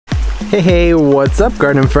Hey, what's up,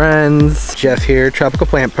 garden friends? Jeff here, Tropical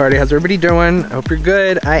Plant Party. How's everybody doing? I hope you're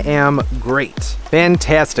good. I am great.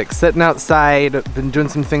 Fantastic. Sitting outside, been doing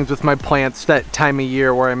some things with my plants that time of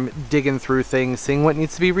year where I'm digging through things, seeing what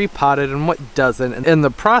needs to be repotted and what doesn't. And in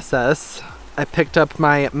the process, I picked up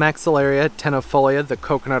my Maxillaria tenuifolia, the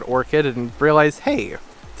coconut orchid, and realized, hey,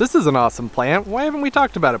 this is an awesome plant. Why haven't we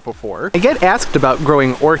talked about it before? I get asked about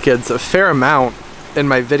growing orchids a fair amount in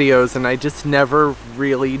my videos, and I just never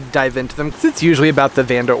really dive into them because it's usually about the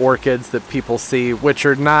Vanda orchids that people see, which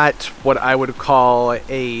are not what I would call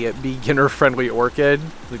a beginner-friendly orchid.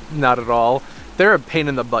 Like, not at all. They're a pain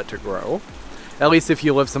in the butt to grow. At least if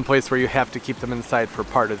you live someplace where you have to keep them inside for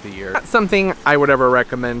part of the year. Not something I would ever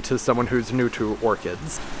recommend to someone who's new to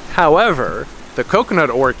orchids. However, the coconut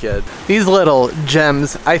orchid, these little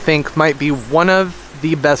gems, I think might be one of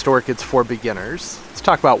the best orchids for beginners. Let's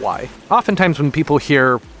talk about why. Oftentimes when people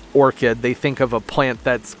hear orchid, they think of a plant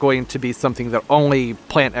that's going to be something that only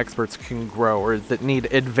plant experts can grow or that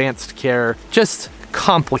need advanced care. Just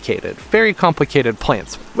complicated, very complicated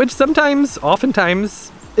plants, which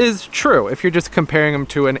oftentimes is true if you're just comparing them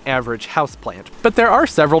to an average houseplant. But there are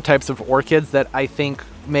several types of orchids that I think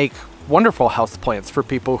make wonderful houseplants for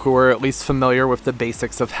people who are at least familiar with the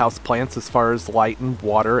basics of houseplants as far as light and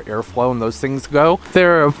water, airflow, and those things go.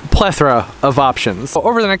 There are a plethora of options.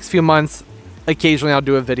 Over the next few months, occasionally I'll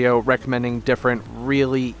do a video recommending different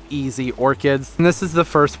really easy orchids, and this is the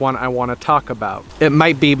first one I want to talk about. It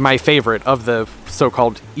might be my favorite of the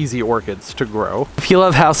so-called easy orchids to grow. If you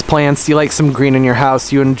love houseplants, you like some green in your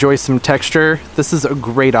house, you enjoy some texture, this is a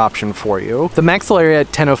great option for you. The Maxillaria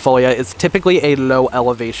tenuifolia is typically a low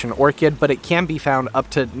elevation orchid, but it can be found up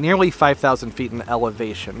to nearly 5,000 feet in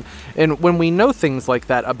elevation. And when we know things like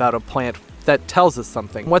that about a plant, that tells us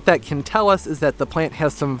something. What that can tell us is that the plant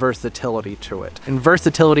has some versatility to it. And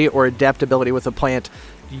versatility or adaptability with a plant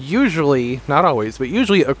usually, not always, but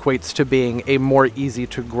usually equates to being a more easy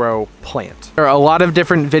to grow plant. There are a lot of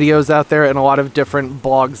different videos out there and a lot of different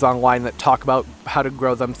blogs online that talk about how to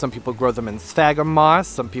grow them. Some people grow them in sphagnum moss,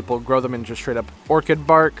 some people grow them in just straight up orchid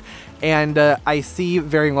bark, and I see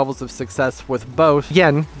varying levels of success with both.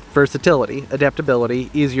 Again, versatility, adaptability,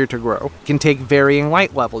 easier to grow. You can take varying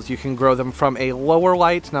light levels. You can grow them from a lower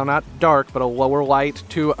light, now not dark, but a lower light,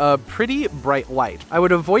 to a pretty bright light. I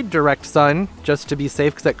would avoid direct sun just to be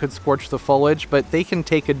safe because that could scorch the foliage, but they can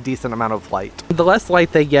take a decent amount of light. The less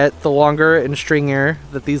light they get, the longer and stringier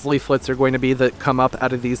that these leaflets are going to be that come up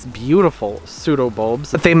out of these beautiful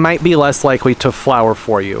pseudobulbs, but they might be less likely to flower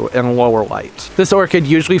for you in lower light. This orchid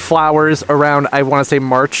usually flowers around, I want to say,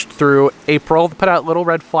 March through April. They put out little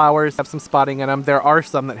red flowers, have some spotting in them. There are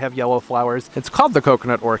some that have yellow flowers. It's called the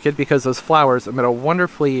coconut orchid because those flowers emit a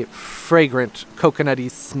wonderfully fragrant coconutty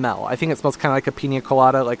smell. I think it smells kind of like a pina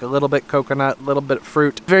colada, like a little bit coconut, a little bit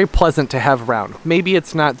fruit. Very pleasant to have around. Maybe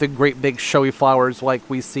it's not the great big showy flowers like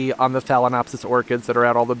we see on the Phalaenopsis orchids that are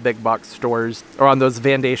at all the big box stores, or on those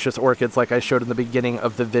Vandaceous orchids like I showed in the beginning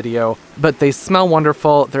of the video, but they smell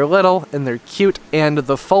wonderful. They're little and they're cute, and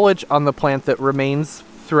the foliage on the plant that remains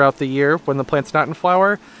throughout the year when the plant's not in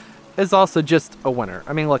flower is also just a winner.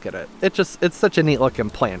 I mean, look at it. It's such a neat looking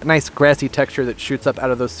plant. Nice grassy texture that shoots up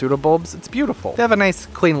out of those pseudobulbs. It's beautiful. They have a nice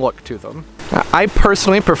clean look to them. I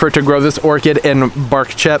personally prefer to grow this orchid in bark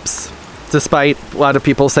chips, despite a lot of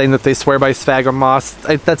people saying that they swear by sphagnum moss.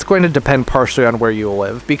 That's going to depend partially on where you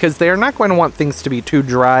live, because they are not going to want things to be too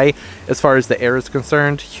dry as far as the air is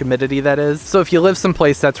concerned, humidity that is. So if you live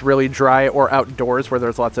someplace that's really dry or outdoors where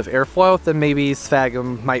there's lots of airflow, then maybe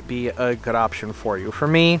sphagnum might be a good option for you. For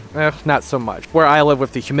me, not so much. Where I live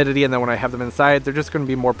with the humidity, and then when I have them inside, they're just going to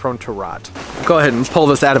be more prone to rot. Go ahead and pull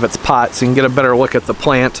this out of its pot so you can get a better look at the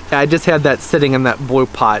plant. I just had that sitting in that blue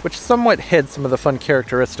pot, which somewhat hid some of the fun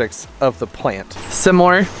characteristics of the plant.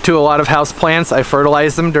 Similar to a lot of house plants, I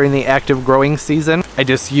fertilize them during the active growing season. I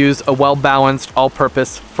just use a well-balanced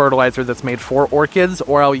all-purpose fertilizer that's made for orchids,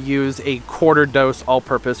 or I'll use a quarter dose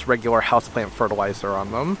all-purpose regular houseplant fertilizer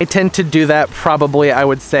on them. I tend to do that probably, I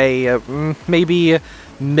would say, maybe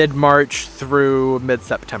mid-March through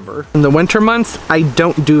mid-September. In the winter months, I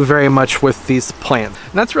don't do very much with these plants.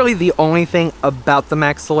 And that's really the only thing about the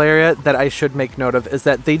Maxillaria that I should make note of, is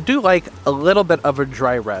that they do like a little bit of a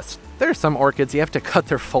dry rest. There are some orchids you have to cut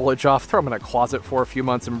their foliage off, throw them in a closet for a few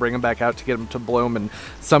months and bring them back out to get them to bloom, and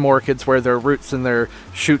some orchids where their roots and their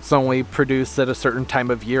shoots only produce at a certain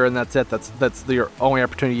time of year, and that's it. That's the only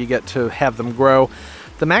opportunity you get to have them grow.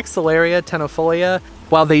 The Maxillaria tenuifolia,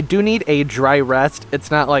 While they do need a dry rest,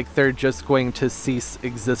 it's not like they're just going to cease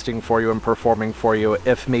existing for you and performing for you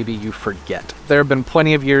if maybe you forget. There have been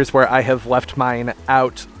plenty of years where I have left mine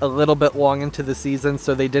out a little bit long into the season,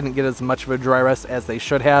 so they didn't get as much of a dry rest as they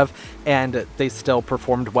should have, and they still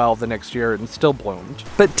performed well the next year and still bloomed.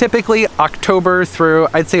 But typically October through,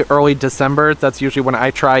 I'd say early December, that's usually when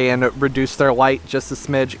I try and reduce their light just a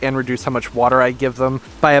smidge and reduce how much water I give them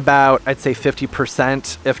by about, I'd say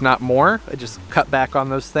 50%, if not more. I just cut back on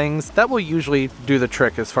those things. That will usually do the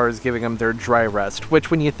trick as far as giving them their dry rest, which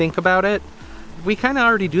when you think about it, we kind of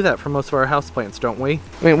already do that for most of our houseplants, don't we?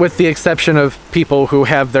 I mean, with the exception of people who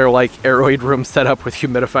have their like aroid room set up with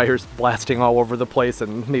humidifiers blasting all over the place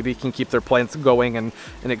and maybe can keep their plants going in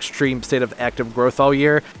an extreme state of active growth all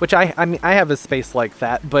year, which I mean, I have a space like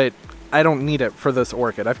that, but I don't need it for this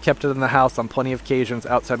orchid. I've kept it in the house on plenty of occasions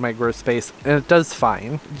outside my grow space, and it does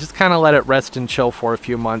fine. You just kind of let it rest and chill for a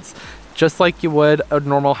few months, just like you would a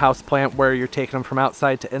normal house plant where you're taking them from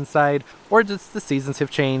outside to inside, or just the seasons have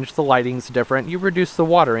changed, the lighting's different, you reduce the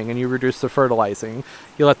watering and you reduce the fertilizing.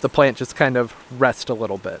 You let the plant just kind of rest a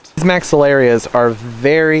little bit. These Maxillarias are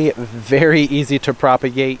very, very easy to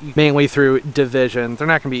propagate, mainly through division. They're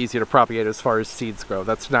not going to be easy to propagate as far as seeds grow.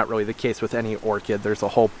 That's not really the case with any orchid. There's a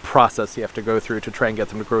whole process you have to go through to try and get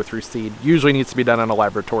them to grow through seed. Usually needs to be done in a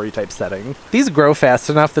laboratory type setting. These grow fast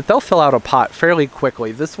enough that they'll fill out a pot fairly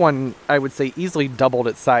quickly. This one, I would say, easily doubled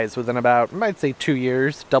its size within about, I'd say 2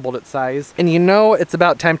 years, doubled its size. And you know it's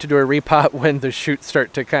about time to do a repot when the shoots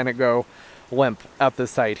start to kind of go limp out the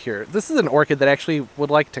side here. This is an orchid that actually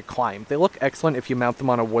would like to climb. They look excellent if you mount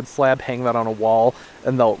them on a wood slab, hang that on a wall,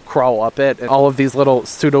 and they'll crawl up it. And all of these little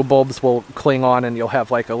pseudobulbs will cling on and you'll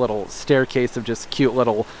have like a little staircase of just cute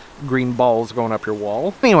little green balls going up your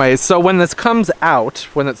wall. Anyways, so when this comes out,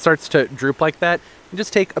 when it starts to droop like that, you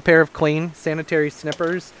just take a pair of clean sanitary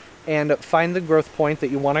snippers and find the growth point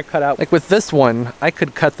that you want to cut out. Like with this one, I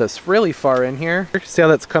could cut this really far in here. See how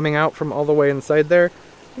that's coming out from all the way inside there?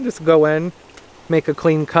 You just go in, make a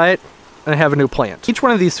clean cut, and have a new plant. Each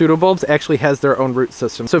one of these pseudobulbs actually has their own root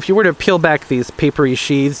system. So if you were to peel back these papery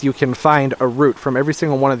sheaths, you can find a root from every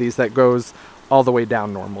single one of these that goes all the way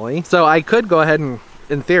down normally. So I could go ahead and,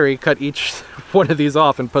 in theory, cut each one of these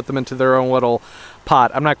off and put them into their own little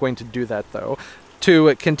pot. I'm not going to do that though.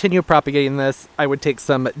 To continue propagating this, I would take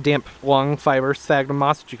some damp long fiber sphagnum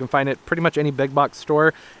moss, which you can find at pretty much any big box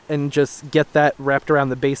store, and just get that wrapped around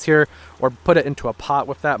the base here, or put it into a pot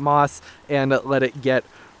with that moss and let it get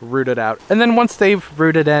rooted out. And then once they've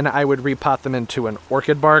rooted in, I would repot them into an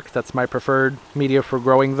orchid bark. That's my preferred media for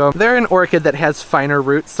growing them. They're an orchid that has finer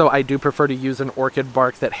roots, so I do prefer to use an orchid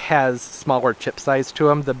bark that has smaller chip size to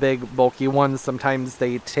them. The big bulky ones, sometimes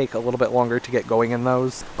they take a little bit longer to get going in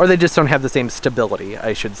those, or they just don't have the same stability,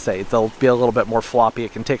 I should say. They'll be a little bit more floppy.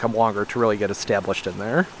 It can take them longer to really get established in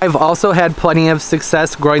there. I've also had plenty of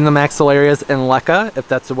success growing the Maxillarias in leca, if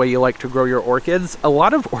that's the way you like to grow your orchids. A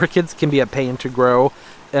lot of orchids can be a pain to grow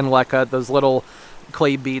in leca. Those little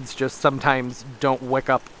clay beads just sometimes don't wick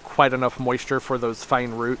up quite enough moisture for those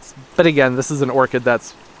fine roots. But again, this is an orchid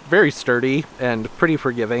that's very sturdy and pretty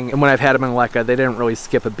forgiving, and when I've had them in leca, they didn't really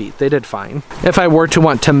skip a beat. They did fine. If I were to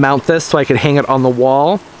want to mount this so I could hang it on the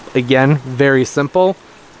wall, again, very simple.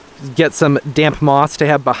 Get some damp moss to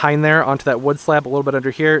have behind there onto that wood slab, a little bit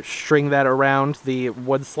under here, string that around the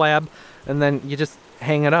wood slab, and then you just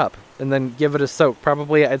hang it up and then give it a soak.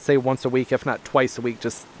 Probably, I'd say once a week, if not twice a week.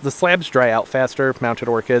 Just the slabs dry out faster. Mounted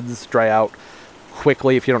orchids dry out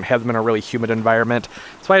quickly if you don't have them in a really humid environment.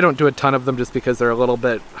 That's why I don't do a ton of them, just because they're a little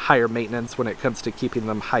bit higher maintenance when it comes to keeping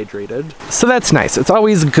them hydrated. So that's nice. It's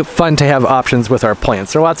always fun to have options with our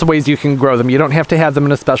plants. There are lots of ways you can grow them. You don't have to have them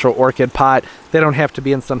in a special orchid pot. They don't have to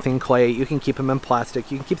be in something clay. You can keep them in plastic.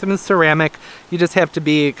 You can keep them in ceramic. You just have to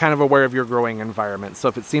be kind of aware of your growing environment. So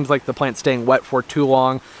if it seems like the plant's staying wet for too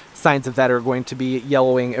long, signs of that are going to be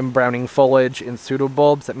yellowing and browning foliage in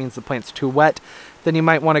pseudobulbs. That means the plant's too wet. Then you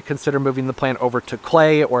might want to consider moving the plant over to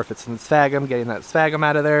clay, or if it's in sphagnum, getting that sphagnum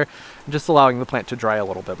out of there, and just allowing the plant to dry a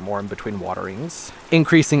little bit more in between waterings.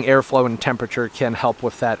 Increasing airflow and temperature can help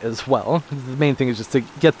with that as well. The main thing is just to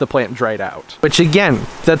get the plant dried out, which again,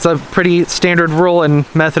 that's a pretty standard rule and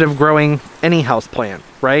method of growing any house plant,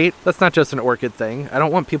 right? That's not just an orchid thing. I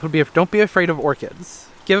don't want people to don't be afraid of orchids.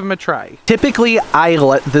 Give them a try. Typically, I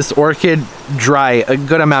let this orchid dry a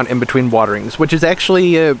good amount in between waterings, which is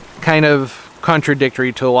actually kind of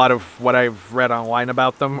contradictory to a lot of what I've read online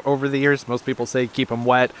about them over the years. Most people say keep them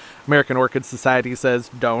wet. American Orchid Society says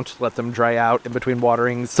don't, let them dry out in between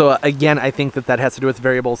waterings. So again, I think that has to do with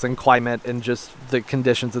variables in climate and just the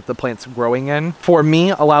conditions that the plant's growing in. For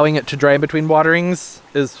me, allowing it to dry in between waterings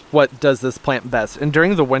is what does this plant best. And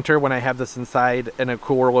during the winter, when I have this inside in a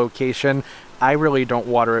cooler location, I really don't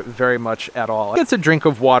water it very much at all. It gets a drink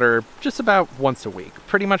of water just about once a week,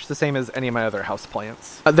 pretty much the same as any of my other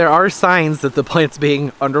houseplants. There are signs that the plant's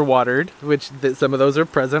being underwatered, which some of those are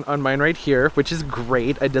present on mine right here, which is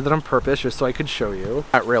great. I did that on purpose just so I could show you.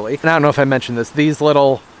 Not really. And I don't know if I mentioned this. These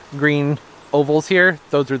little green ovals here,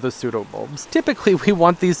 those are the pseudobulbs. Typically, we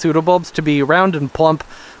want these pseudobulbs to be round and plump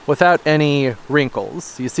without any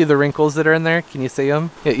wrinkles. You see the wrinkles that are in there? Can you see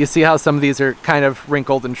them? Yeah, you see how some of these are kind of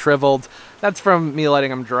wrinkled and shriveled? That's from me letting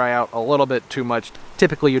them dry out a little bit too much.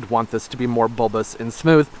 Typically, you'd want this to be more bulbous and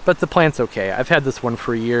smooth, but the plant's okay. I've had this one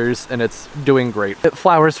for years and it's doing great. It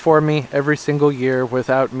flowers for me every single year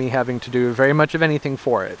without me having to do very much of anything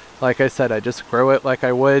for it. Like I said, I just grow it like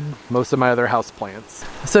I would most of my other houseplants.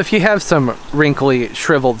 So if you have some wrinkly,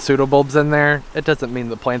 shriveled pseudobulbs in there, it doesn't mean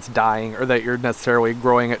the plant's dying or that you're necessarily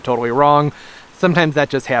growing it totally wrong. Sometimes that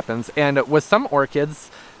just happens. And with some orchids,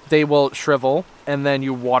 they will shrivel and then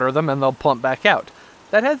you water them and they'll plump back out.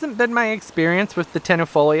 That hasn't been my experience with the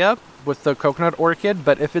tenuifolia, with the coconut orchid,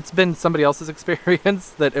 but if it's been somebody else's experience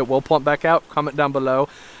that it will plump back out, comment down below.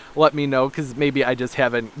 Let me know, because maybe I just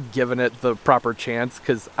haven't given it the proper chance,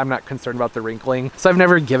 because I'm not concerned about the wrinkling. So I've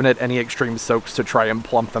never given it any extreme soaks to try and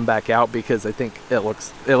plump them back out, because I think it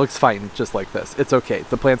looks fine just like this. It's okay.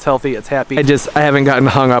 The plant's healthy, it's happy. I haven't gotten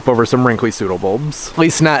hung up over some wrinkly pseudobulbs. At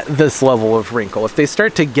least not this level of wrinkle. If they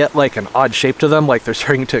start to get like an odd shape to them, like they're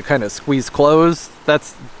starting to kind of squeeze close, that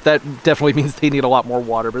definitely means they need a lot more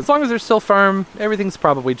water. But as long as they're still firm, everything's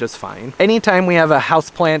probably just fine. Anytime we have a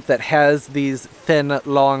houseplant that has these thin,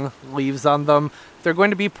 long leaves on them, they're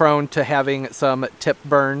going to be prone to having some tip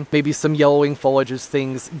burn, maybe some yellowing foliage as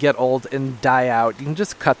things get old and die out. You can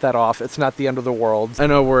just cut that off. It's not the end of the world. I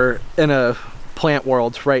know we're in a plant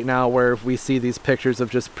world right now where we see these pictures of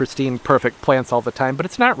just pristine, perfect plants all the time, but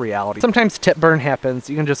it's not reality. Sometimes tip burn happens.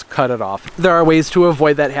 You can just cut it off. There are ways to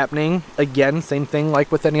avoid that happening. Again, same thing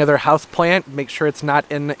like with any other house plant. Make sure it's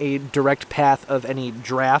not in a direct path of any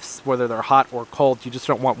drafts, whether they're hot or cold. You just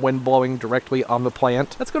don't want wind blowing directly on the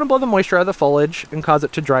plant. That's going to blow the moisture out of the foliage and cause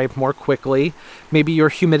it to dry more quickly. Maybe your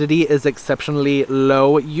humidity is exceptionally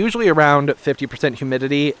low, usually around 50%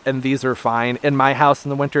 humidity, and these are fine. In my house in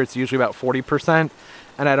the winter, it's usually about 40%.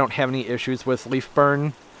 And I don't have any issues with leaf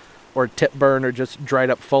burn or tip burn or just dried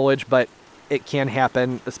up foliage, but it can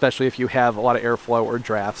happen, especially if you have a lot of airflow or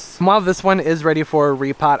drafts. While this one is ready for a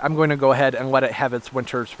repot, I'm going to go ahead and let it have its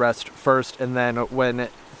winter's rest first, and then when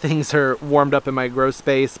things are warmed up in my grow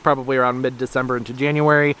space, probably around mid-December into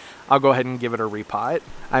January, I'll go ahead and give it a repot.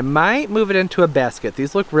 I might move it into a basket.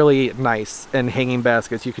 These look really nice in hanging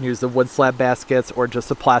baskets. You can use the wood slab baskets or just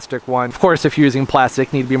a plastic one. Of course, if you're using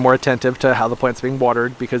plastic, you need to be more attentive to how the plant's being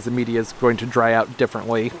watered, because the media is going to dry out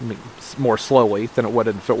differently, more slowly than it would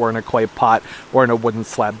if it were in a clay pot or in a wooden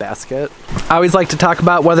slab basket. I always like to talk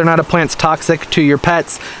about whether or not a plant's toxic to your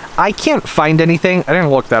pets. I can't find anything. I didn't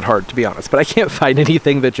look that hard, to be honest, but I can't find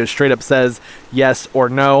anything that just straight up says yes or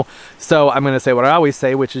no. So I'm going to say what I always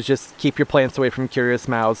say, which is just keep your plants away from curious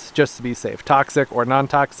mouths, just to be safe. Toxic or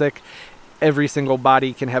non-toxic, every single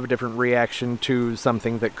body can have a different reaction to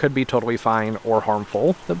something that could be totally fine or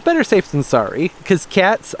harmful. But better safe than sorry, because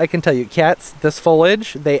cats, I can tell you, cats, this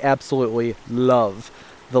foliage, they absolutely love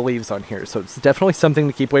the leaves on here. So it's definitely something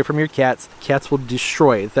to keep away from your cats. Cats will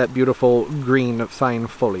destroy that beautiful green fine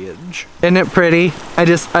foliage. Isn't it pretty?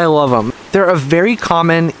 I love them. They're a very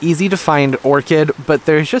common, easy to find orchid, but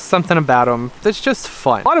there's just something about them that's just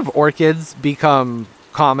fun. A lot of orchids become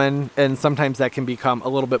common, and sometimes that can become a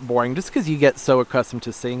little bit boring just because you get so accustomed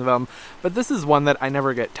to seeing them, but this is one that I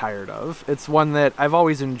never get tired of. It's one that I've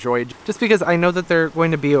always enjoyed just because I know that they're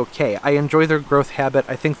going to be okay. I enjoy their growth habit.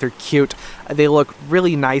 I think they're cute. They look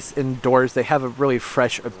really nice indoors. They have a really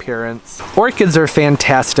fresh appearance. Orchids are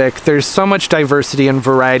fantastic. There's so much diversity and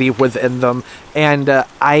variety within them, and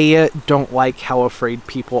I don't like how afraid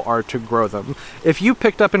people are to grow them. If you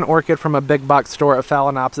picked up an orchid from a big box store, a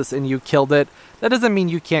Phalaenopsis, and you killed it, that doesn't mean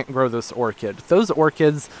you can't grow this orchid. Those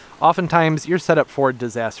orchids, oftentimes you're set up for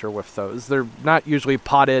disaster with those. They're not usually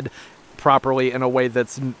potted properly in a way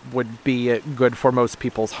that would be good for most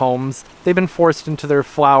people's homes. They've been forced into their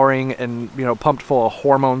flowering and, pumped full of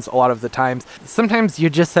hormones a lot of the times. Sometimes you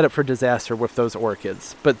just set up for disaster with those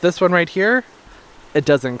orchids. But this one right here, it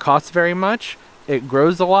doesn't cost very much. It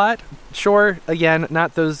grows a lot. Sure, again,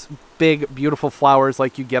 not those big, beautiful flowers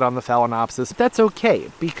like you get on the Phalaenopsis. That's okay,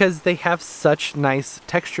 because they have such nice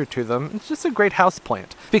texture to them. It's just a great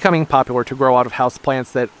houseplant. It's becoming popular to grow out of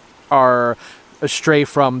houseplants that are astray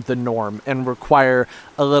from the norm and require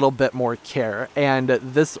a little bit more care. And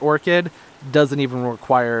this orchid doesn't even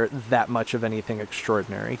require that much of anything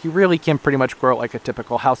extraordinary. You really can pretty much grow it like a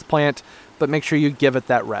typical houseplant, but make sure you give it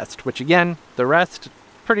that rest, which again, the rest,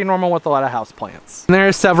 pretty normal with a lot of houseplants. And there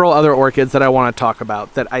are several other orchids that I want to talk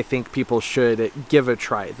about that I think people should give a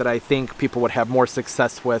try, that I think people would have more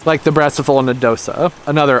success with, like the Brassavola nodosa,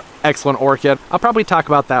 another excellent orchid. I'll probably talk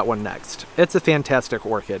about that one next. It's a fantastic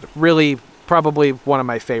orchid. Really, probably one of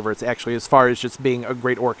my favorites actually, as far as just being a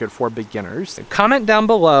great orchid for beginners. Comment down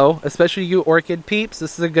below, especially you orchid peeps.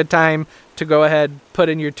 This is a good time to go ahead, put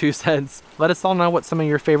in your 2 cents. Let us all know what some of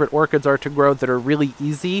your favorite orchids are to grow that are really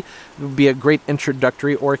easy. It would be a great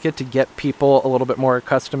introductory orchid to get people a little bit more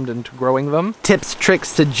accustomed into growing them. Tips, tricks,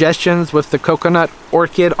 suggestions with the coconut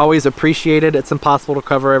orchid, always appreciated. It's impossible to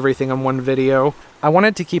cover everything in one video. I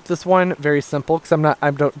wanted to keep this one very simple because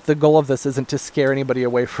the goal of this isn't to scare anybody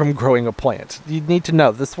away from growing a plant. You need to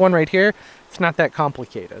know this one right here, it's not that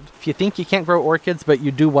complicated. If you think you can't grow orchids but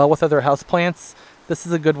you do well with other houseplants, this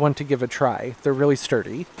is a good one to give a try. They're really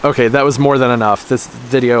sturdy. Okay, that was more than enough. This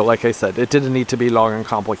video, like I said, it didn't need to be long and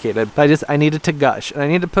complicated. I needed to gush and I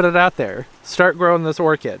need to put it out there. Start growing this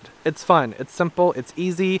orchid. It's fun, it's simple, it's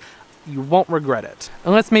easy. You won't regret it.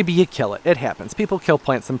 Unless maybe you kill it. It happens. People kill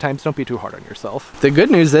plants sometimes. Don't be too hard on yourself. The good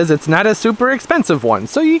news is it's not a super expensive one,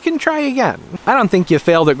 so you can try again. I don't think you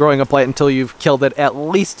failed at growing a plant until you've killed it at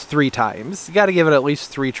least 3 times. You gotta give it at least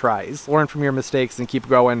 3 tries. Learn from your mistakes and keep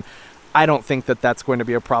going. I don't think that that's going to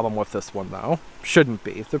be a problem with this one though. Shouldn't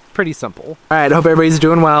be. They're pretty simple. All right, I hope everybody's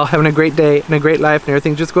doing well, having a great day and a great life, and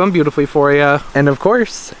everything's just going beautifully for you. And of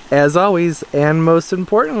course, as always, and most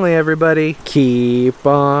importantly, everybody, keep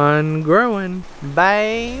on growing.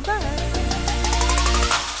 Bye bye.